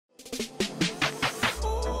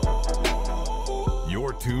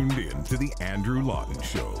You're tuned in to the Andrew Lawton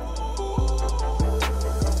Show.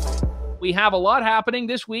 We have a lot happening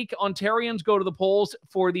this week. Ontarians go to the polls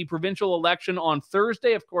for the provincial election on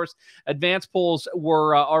Thursday. Of course, advance polls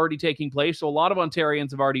were already taking place, so a lot of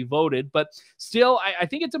Ontarians have already voted. But still, I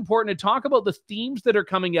think it's important to talk about the themes that are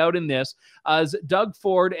coming out in this as Doug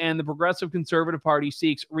Ford and the Progressive Conservative Party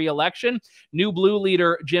seeks re-election. New Blue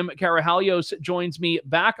leader Jim Karahalios joins me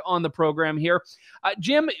back on the program here.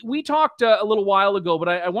 Jim, we talked a little while ago, but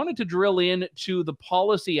I wanted to drill in to the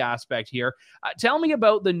policy aspect here. Tell me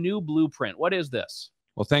about the New Blueprint. What is this?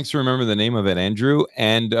 Well, thanks for remembering the name of it, Andrew.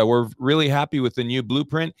 And we're really happy with the new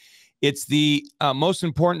blueprint. It's the most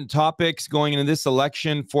important topics going into this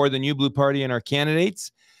election for the New Blue Party and our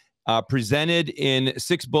candidates, presented in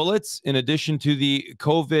 6 bullets, in addition to the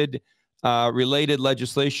COVID related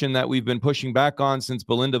legislation that we've been pushing back on since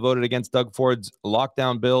Belinda voted against Doug Ford's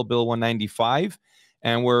lockdown bill, Bill 195.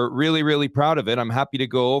 And we're really, really proud of it. I'm happy to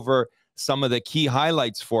go over some of the key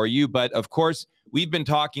highlights for you. But of course, we've been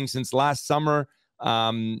talking since last summer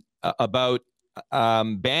about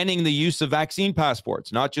banning the use of vaccine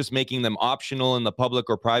passports, not just making them optional in the public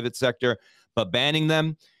or private sector, but banning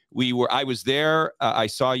them. I was there. I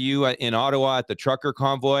saw you in Ottawa at the trucker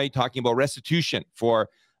convoy talking about restitution for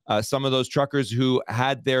some of those truckers who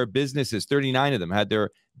had their businesses, 39 of them had their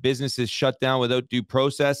businesses shut down without due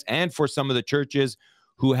process, and for some of the churches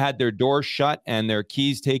who had their doors shut and their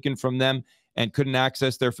keys taken from them and couldn't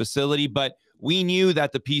access their facility. But we knew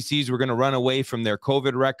that the PCs were going to run away from their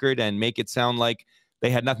COVID record and make it sound like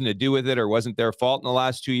they had nothing to do with it or wasn't their fault in the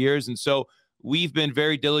last 2 years. And so we've been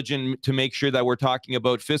very diligent to make sure that we're talking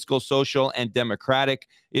about fiscal, social, and democratic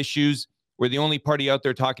issues. We're the only party out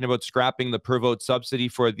there talking about scrapping the per vote subsidy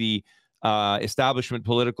for the establishment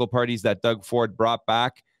political parties that Doug Ford brought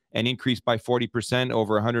back and increased by 40%.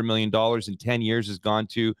 Over $100 million in 10 years has gone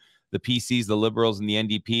to the PCs, the Liberals, and the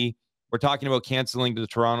NDP. We're talking about canceling the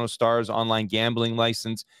Toronto Star's online gambling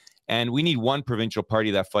license. And we need one provincial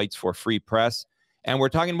party that fights for free press. And we're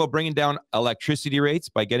talking about bringing down electricity rates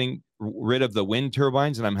by getting rid of the wind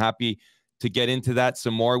turbines. And I'm happy to get into that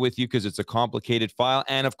some more with you because it's a complicated file.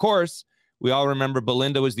 And of course, we all remember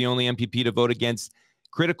Belinda was the only MPP to vote against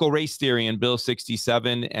critical race theory in Bill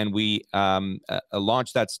 67. And we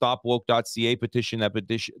launched that stopwoke.ca petition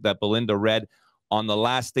that Belinda read on the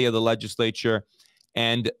last day of the legislature.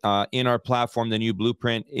 And in our platform, the new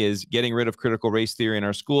blueprint is getting rid of critical race theory in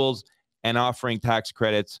our schools and offering tax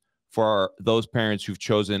credits for those parents who've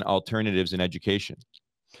chosen alternatives in education.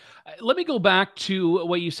 Let me go back to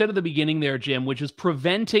what you said at the beginning there, Jim, which is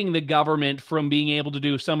preventing the government from being able to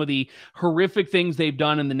do some of the horrific things they've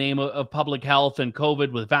done in the name of public health and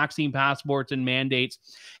COVID with vaccine passports and mandates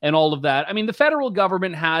and all of that. I mean, the federal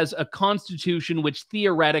government has a constitution which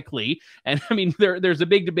theoretically, and I mean, there's a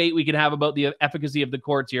big debate we could have about the efficacy of the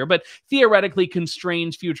courts here, but theoretically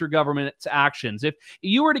constrains future government's actions. If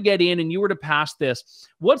you were to get in and you were to pass this,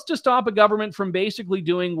 what's to stop a government from basically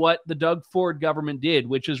doing what the Doug Ford government did,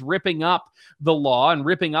 which is ripping up the law and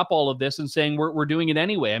ripping up all of this and saying we're doing it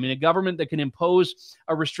anyway? I mean, a government that can impose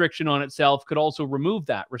a restriction on itself could also remove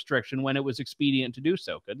that restriction when it was expedient to do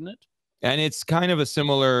so, couldn't it? And it's kind of a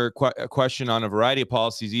similar question on a variety of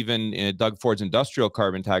policies, even in Doug Ford's industrial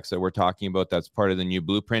carbon tax that we're talking about. That's part of the new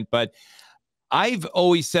blueprint. But I've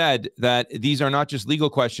always said that these are not just legal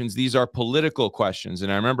questions, these are political questions.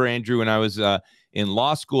 And I remember, Andrew, when I was in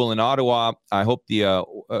law school in Ottawa, I hope the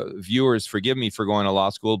viewers forgive me for going to law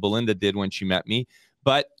school. Belinda did when she met me.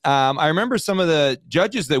 But I remember some of the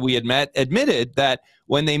judges that we had met admitted that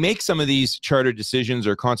when they make some of these charter decisions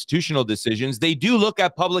or constitutional decisions, they do look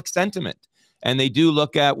at public sentiment and they do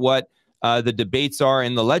look at what the debates are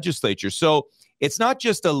in the legislature. So it's not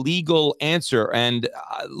just a legal answer, and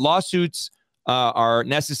lawsuits are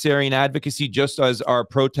necessary in advocacy, just as are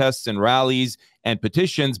protests and rallies and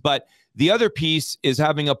petitions. But the other piece is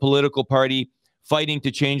having a political party fighting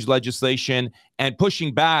to change legislation and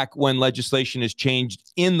pushing back when legislation is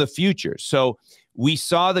changed in the future. So we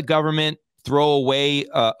saw the government throw away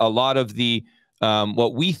a lot of the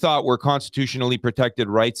what we thought were constitutionally protected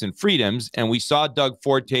rights and freedoms. And we saw Doug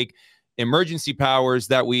Ford take emergency powers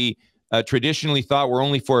that we traditionally thought were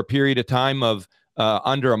only for a period of time of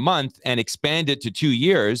under a month and expand it to 2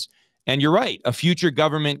 years. And you're right, a future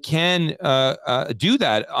government can do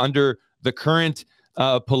that under the current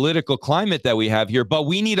political climate that we have here. But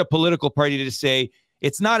we need a political party to say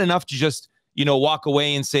it's not enough to just, walk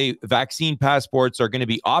away and say vaccine passports are going to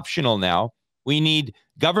be optional now. We need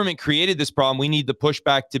government created this problem. We need the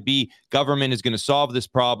pushback to be government is going to solve this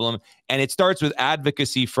problem. And it starts with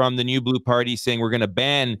advocacy from the New Blue Party saying we're going to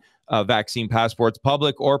ban vaccine passports,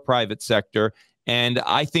 public or private sector. And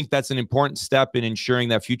I think that's an important step in ensuring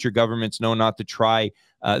that future governments know not to try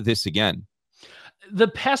this again. The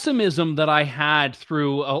pessimism that I had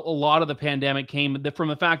through a lot of the pandemic came from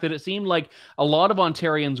the fact that it seemed like a lot of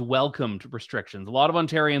Ontarians welcomed restrictions. A lot of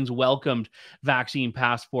Ontarians welcomed vaccine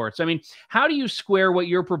passports. I mean, how do you square what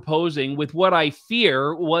you're proposing with what I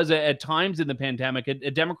fear was at times in the pandemic,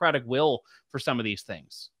 a democratic will for some of these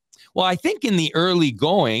things? Well, I think in the early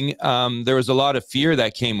going, there was a lot of fear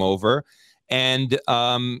that came over. And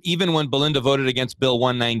even when Belinda voted against Bill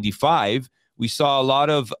 195, we saw a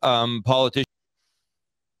lot of politicians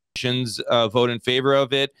vote in favor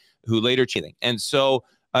of it, who later changed. And so,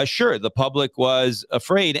 sure, the public was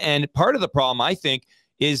afraid. And part of the problem, I think,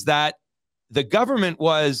 is that the government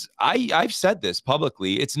was, I've said this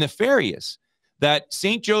publicly, it's nefarious that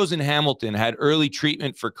St. Joe's and Hamilton had early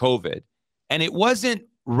treatment for COVID, and it wasn't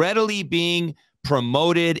readily being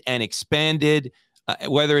promoted and expanded,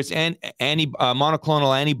 whether it's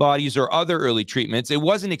monoclonal antibodies or other early treatments. It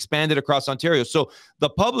wasn't expanded across Ontario. So the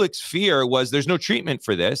public's fear was there's no treatment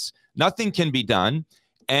for this. Nothing can be done.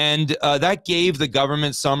 And that gave the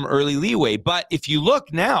government some early leeway. But if you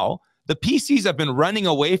look now, the PCs have been running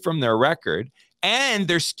away from their record, and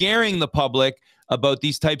they're scaring the public about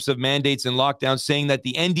these types of mandates and lockdowns, saying that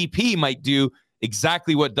the NDP might do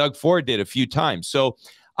exactly what Doug Ford did a few times. So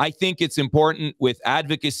I think it's important with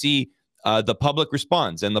advocacy. The public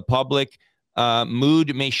responds, and the public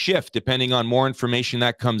mood may shift depending on more information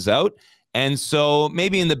that comes out. And so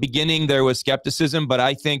maybe in the beginning there was skepticism, but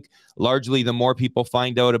I think largely the more people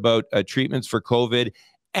find out about treatments for COVID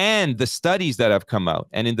and the studies that have come out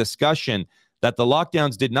and in discussion that the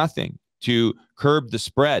lockdowns did nothing to curb the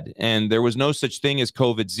spread, and there was no such thing as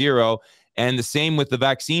COVID zero, and the same with the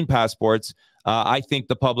vaccine passports, I think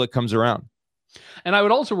the public comes around. And I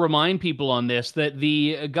would also remind people on this that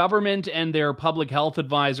the government and their public health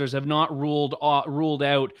advisors have not ruled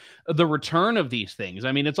out the return of these things.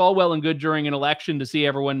 I mean, it's all well and good during an election to see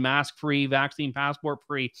everyone mask-free, vaccine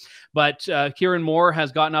passport-free, but Kieran Moore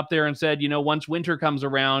has gotten up there and said, you know, once winter comes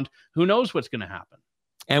around, who knows what's going to happen.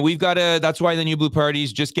 And we've got that's why the New Blue Party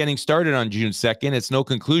is just getting started on June 2nd. It's no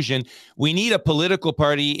conclusion. We need a political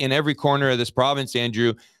party in every corner of this province,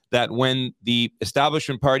 Andrew, that when the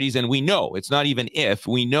establishment parties, and we know, it's not even if,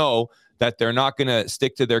 we know that they're not going to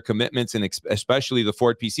stick to their commitments, and especially the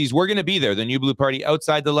Ford PCs, we're going to be there, the New Blue Party,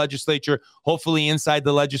 outside the legislature, hopefully inside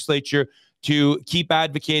the legislature, to keep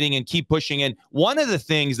advocating and keep pushing. And one of the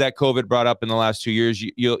things that COVID brought up in the last 2 years,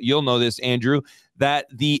 you'll know this, Andrew, that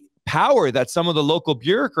the power that some of the local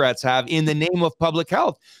bureaucrats have in the name of public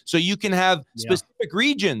health. So you can have specific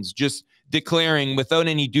regions just declaring without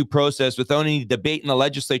any due process, without any debate in the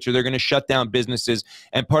legislature, they're going to shut down businesses.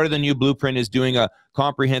 And part of the new blueprint is doing a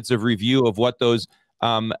comprehensive review of what those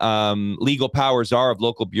legal powers are of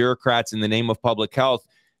local bureaucrats in the name of public health.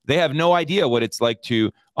 They have no idea what it's like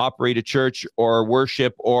to operate a church or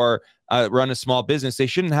worship or run a small business. They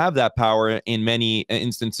shouldn't have that power in many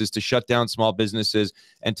instances to shut down small businesses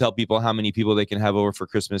and tell people how many people they can have over for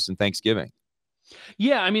Christmas and Thanksgiving.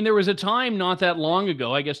 Yeah, I mean, there was a time not that long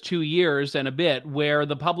ago, I guess 2 years and a bit, where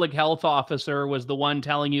the public health officer was the one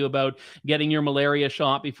telling you about getting your malaria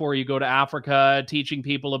shot before you go to Africa, teaching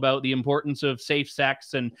people about the importance of safe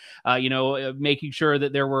sex and, making sure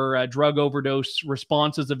that there were drug overdose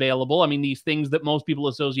responses available. I mean, these things that most people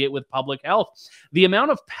associate with public health. The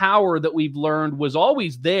amount of power that we've learned was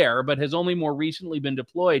always there, but has only more recently been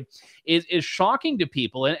deployed is shocking to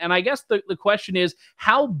people. And I guess the question is,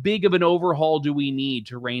 how big of an overhaul do we need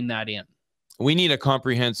to rein that in? We need a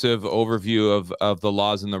comprehensive overview of the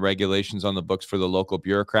laws and the regulations on the books for the local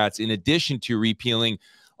bureaucrats, in addition to repealing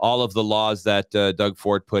all of the laws that Doug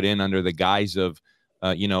Ford put in under the guise of,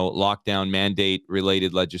 lockdown mandate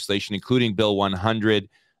related legislation, including Bill 100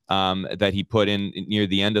 that he put in near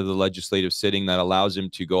the end of the legislative sitting that allows him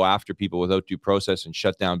to go after people without due process and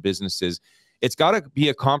shut down businesses. It's got to be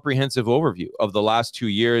a comprehensive overview of the last 2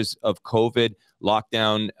 years of COVID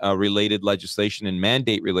lockdown related legislation and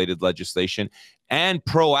mandate related legislation and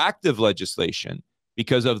proactive legislation,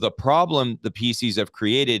 because of the problem the PCs have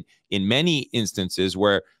created in many instances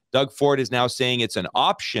where Doug Ford is now saying it's an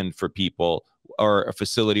option for people or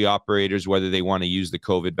facility operators whether they want to use the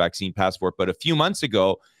COVID vaccine passport. But a few months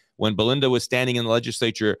ago, when Belinda was standing in the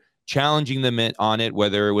legislature challenging them on it,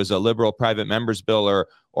 whether it was a Liberal private members bill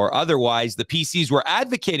or otherwise, the PCs were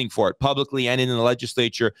advocating for it publicly and in the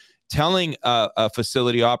legislature, telling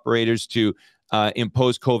facility operators to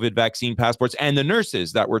impose COVID vaccine passports, and the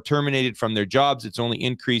nurses that were terminated from their jobs. It's only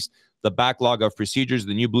increased the backlog of procedures.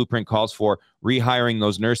 The new blueprint calls for rehiring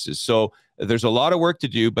those nurses. So there's a lot of work to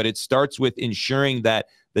do, but it starts with ensuring that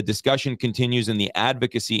the discussion continues and the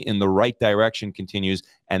advocacy in the right direction continues.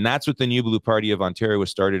 And that's what the New Blue Party of Ontario was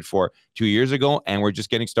started for 2 years ago. And we're just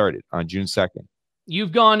getting started on June 2nd.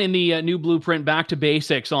 You've gone in the new blueprint back to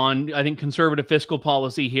basics on, I think, conservative fiscal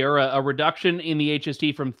policy here, a reduction in the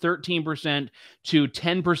HST from 13% to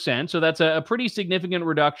 10%. So that's a pretty significant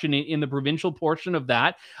reduction in the provincial portion of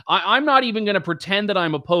that. I'm not even going to pretend that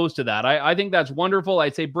I'm opposed to that. I think that's wonderful.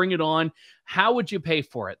 I'd say bring it on. How would you pay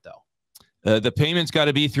for it, though? The payment's got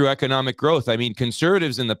to be through economic growth. I mean,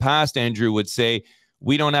 conservatives in the past, Andrew, would say,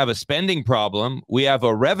 we don't have a spending problem, we have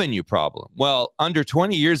a revenue problem. Well, under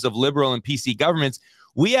 20 years of Liberal and PC governments,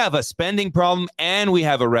 we have a spending problem and we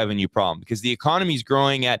have a revenue problem because the economy is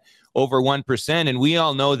growing at over 1%. And we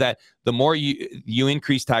all know that the more you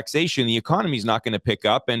increase taxation, the economy is not going to pick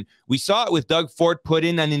up. And we saw it with Doug Ford put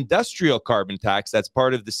in an industrial carbon tax. That's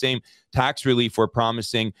part of the same tax relief we're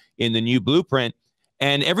promising in the new blueprint.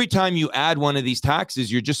 And every time you add one of these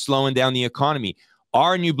taxes, you're just slowing down the economy.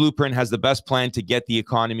 Our new blueprint has the best plan to get the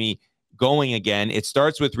economy going again. It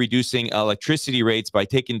starts with reducing electricity rates by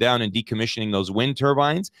taking down and decommissioning those wind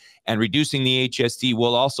turbines, and reducing the HST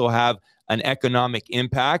will also have an economic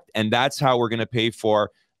impact. And that's how we're going to pay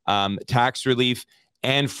for tax relief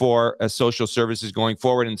and for social services going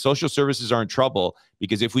forward. And social services are in trouble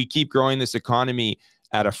because if we keep growing this economy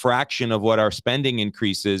at a fraction of what our spending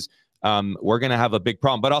increases, we're going to have a big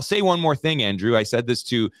problem. But I'll say one more thing, Andrew. I said this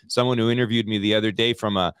to someone who interviewed me the other day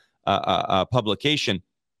from a publication.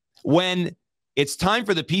 When it's time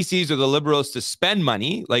for the PCs or the Liberals to spend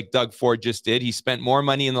money, like Doug Ford just did, he spent more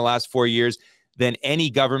money in the last 4 years than any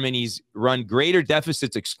government. He's run greater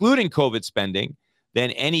deficits, excluding COVID spending,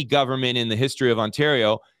 than any government in the history of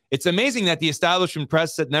Ontario. It's amazing that the establishment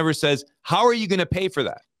press that never says, how are you going to pay for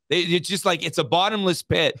that? It's just like it's a bottomless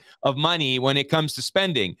pit of money when it comes to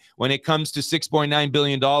spending, when it comes to $6.9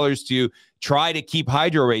 billion to try to keep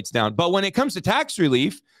hydro rates down. But when it comes to tax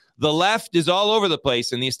relief, the left is all over the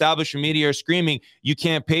place and the establishment media are screaming, you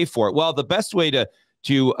can't pay for it. Well, the best way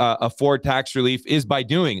to afford tax relief is by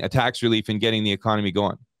doing a tax relief and getting the economy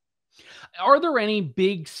going. Are there any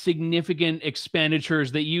big significant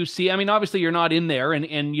expenditures that you see? I mean, obviously you're not in there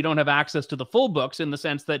and you don't have access to the full books in the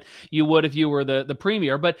sense that you would if you were the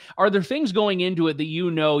premier, but are there things going into it that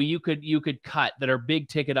you could cut that are big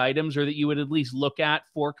ticket items or that you would at least look at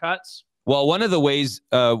for cuts? Well, one of the ways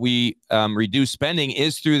we reduce spending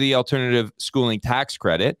is through the alternative schooling tax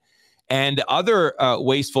credit and other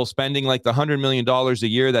wasteful spending like the $100 million a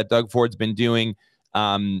year that Doug Ford's been doing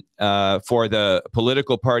for the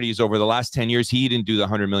political parties over the last 10 years. He didn't do the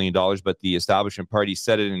 $100 million, but the establishment party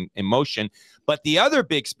set it in motion. But the other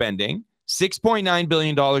big spending, $6.9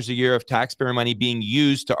 billion a year of taxpayer money being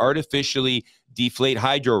used to artificially deflate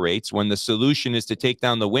hydro rates when the solution is to take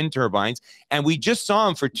down the wind turbines. And we just saw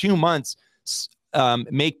him for 2 months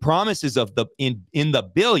make promises of in the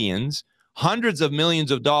billions, hundreds of millions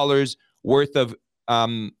of dollars worth of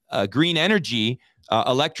green energy,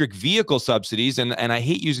 electric vehicle subsidies. And I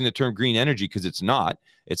hate using the term green energy because it's not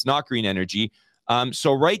green energy.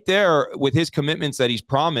 So right there with his commitments that he's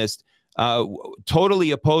promised,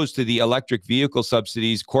 totally opposed to the electric vehicle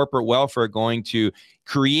subsidies, corporate welfare, going to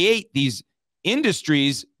create these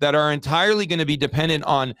industries that are entirely going to be dependent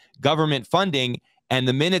on government funding. And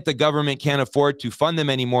the minute the government can't afford to fund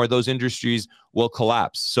them anymore, those industries will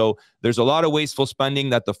collapse. So there's a lot of wasteful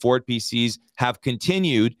spending that the Ford PCs have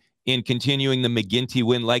continued in continuing the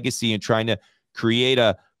McGuinty-Wynne legacy and trying to create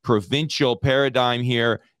a provincial paradigm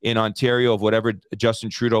here in Ontario of whatever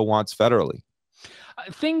Justin Trudeau wants federally.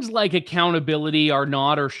 Things like accountability are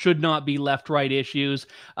not or should not be left-right issues.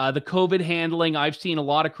 The COVID handling, I've seen a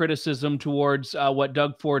lot of criticism towards what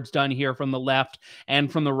Doug Ford's done here from the left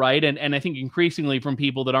and from the right, and I think increasingly from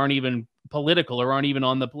people that aren't even political or aren't even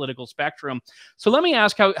on the political spectrum. So let me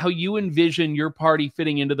ask how you envision your party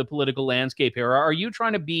fitting into the political landscape here. Are you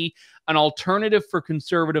trying to be an alternative for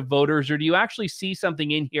conservative voters, or do you actually see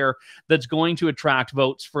something in here that's going to attract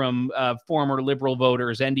votes from former Liberal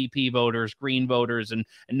voters, NDP voters, Green voters, and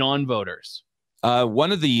non-voters?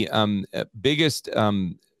 One of the biggest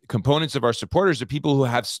components of our supporters are people who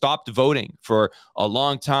have stopped voting for a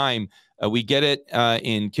long time. We get it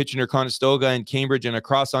in Kitchener-Conestoga and Cambridge and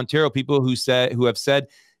across Ontario, people who have said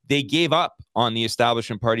they gave up on the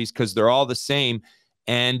establishment parties because they're all the same.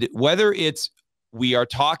 And whether it's we are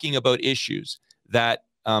talking about issues that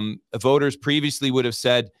voters previously would have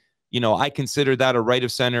said, you know, I consider that a right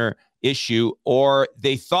of center issue, or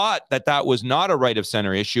they thought that that was not a right of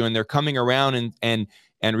center issue and they're coming around and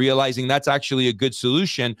realizing that's actually a good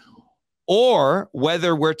solution, or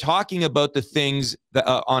whether we're talking about the things that,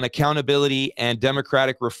 on accountability and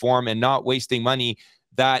democratic reform and not wasting money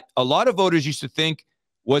that a lot of voters used to think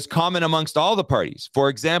was common amongst all the parties. For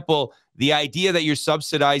example, the idea that you're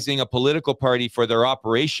subsidizing a political party for their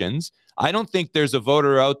operations, I don't think there's a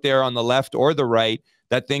voter out there on the left or the right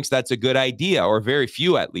that thinks that's a good idea, or very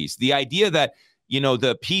few at least. The idea that,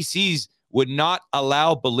 the PCs would not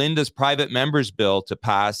allow Belinda's private members bill to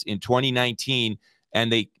pass in 2019,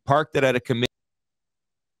 and they parked it at a committee.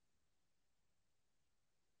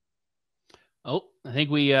 Oh, I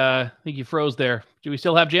think you froze there. Do we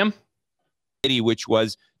still have Jim? Which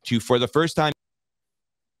was to, for the first time.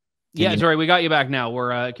 Yeah, sorry, we got you back now.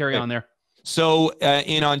 We're carry on there. So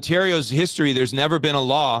in Ontario's history, there's never been a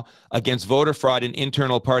law against voter fraud in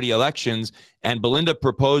internal party elections. And Belinda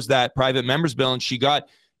proposed that private members bill, and she got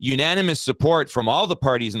unanimous support from all the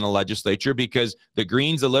parties in the legislature, because the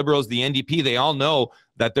Greens, the Liberals, the NDP, they all know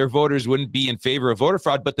that their voters wouldn't be in favor of voter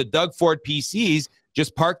fraud. But the Doug Ford PCs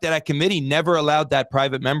just parked that at committee, never allowed that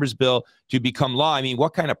private members bill to become law. I mean,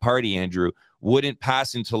 what kind of party, Andrew, wouldn't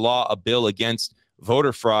pass into law a bill against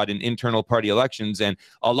voter fraud in internal party elections? And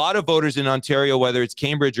a lot of voters in Ontario, whether it's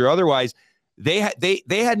Cambridge or otherwise, they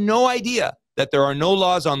had no idea that there are no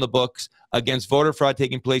laws on the books against voter fraud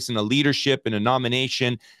taking place in a leadership, in a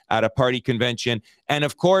nomination, at a party convention. And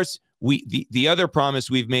of course, the other promise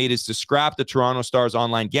we've made is to scrap the Toronto Star's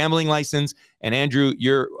online gambling license. And Andrew,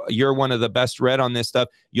 you're one of the best read on this stuff.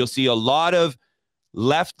 You'll see a lot of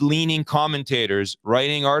left-leaning commentators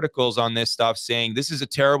writing articles on this stuff saying this is a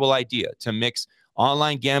terrible idea. To mix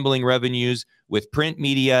online gambling revenues with print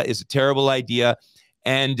media is a terrible idea.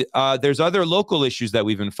 And there's other local issues that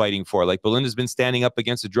we've been fighting for, like Belinda's been standing up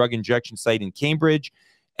against a drug injection site in Cambridge,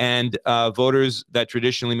 and voters that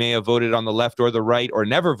traditionally may have voted on the left or the right or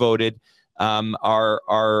never voted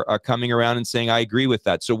are coming around and saying, I agree with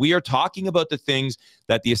that. So we are talking about the things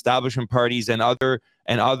that the establishment parties and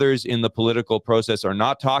others in the political process are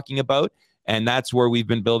not talking about. And that's where we've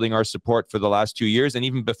been building our support for the last 2 years. And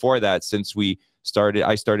even before that, since I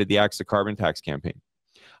started the Axe the Carbon Tax campaign.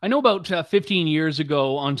 I know about 15 years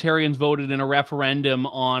ago, Ontarians voted in a referendum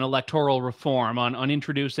on electoral reform, on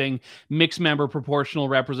introducing mixed member proportional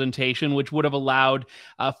representation, which would have allowed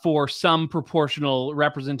for some proportional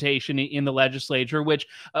representation in the legislature, which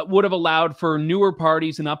would have allowed for newer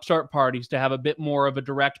parties and upstart parties to have a bit more of a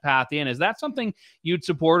direct path in. Is that something you'd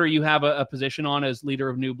support, or you have a position on as leader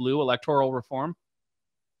of New Blue, electoral reform?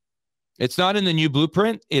 It's not in the new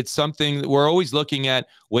blueprint. It's something that we're always looking at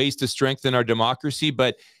ways to strengthen our democracy.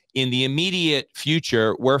 But in the immediate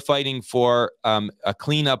future, we're fighting for a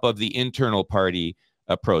cleanup of the internal party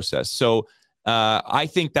process. So I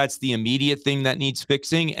think that's the immediate thing that needs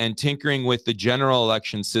fixing, and tinkering with the general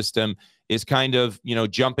election system is kind of,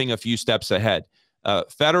 jumping a few steps ahead.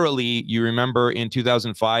 Federally, you remember in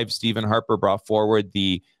 2005, Stephen Harper brought forward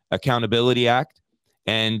the Accountability Act.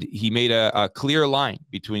 And he made a clear line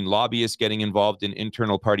between lobbyists getting involved in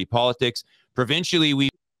internal party politics. Provincially, we've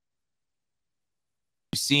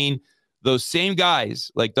seen those same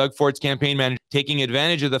guys, like Doug Ford's campaign manager, taking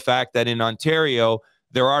advantage of the fact that in Ontario,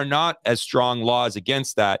 there are not as strong laws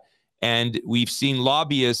against that. And we've seen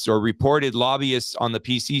lobbyists, or reported lobbyists on the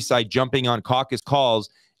PC side, jumping on caucus calls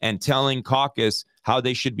and telling caucus how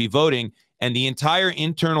they should be voting. And the entire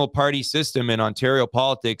internal party system in Ontario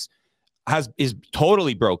politics is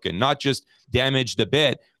totally broken, not just damaged a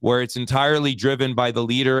bit, where it's entirely driven by the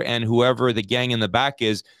leader and whoever the gang in the back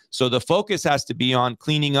is. So the focus has to be on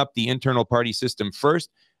cleaning up the internal party system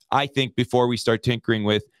first, I think, before we start tinkering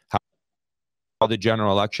with how the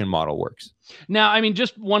general election model works. Now, I mean,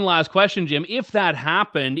 just one last question, Jim. If that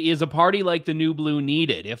happened, is a party like the New Blue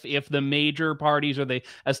needed? If the major parties or the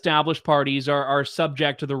established parties are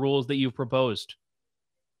subject to the rules that you've proposed?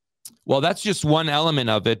 Well, that's just one element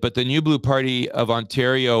of it. But the New Blue Party of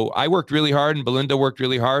Ontario, I worked really hard, and Belinda worked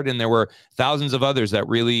really hard, and there were thousands of others that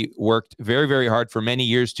really worked very, very hard for many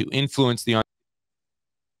years to influence the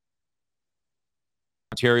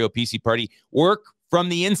Ontario PC Party. Work from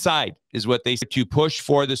the inside is what they say, to push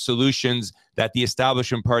for the solutions that the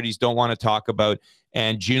establishment parties don't want to talk about.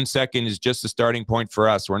 And June 2nd is just a starting point for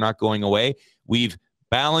us. We're not going away. We've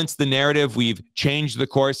balanced the narrative, we've changed the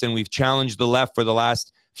course, and we've challenged the left for the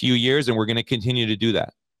last few years, and we're going to continue to do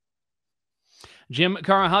that. Jim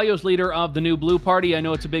Karahalios, leader of the New Blue Party. I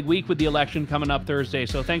know it's a big week with the election coming up Thursday,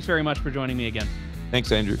 so thanks very much for joining me again. Thanks,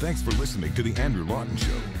 Andrew. Thanks for listening to The Andrew Lawton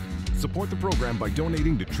Show. Support the program by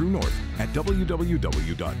donating to True North at www.tnc.news.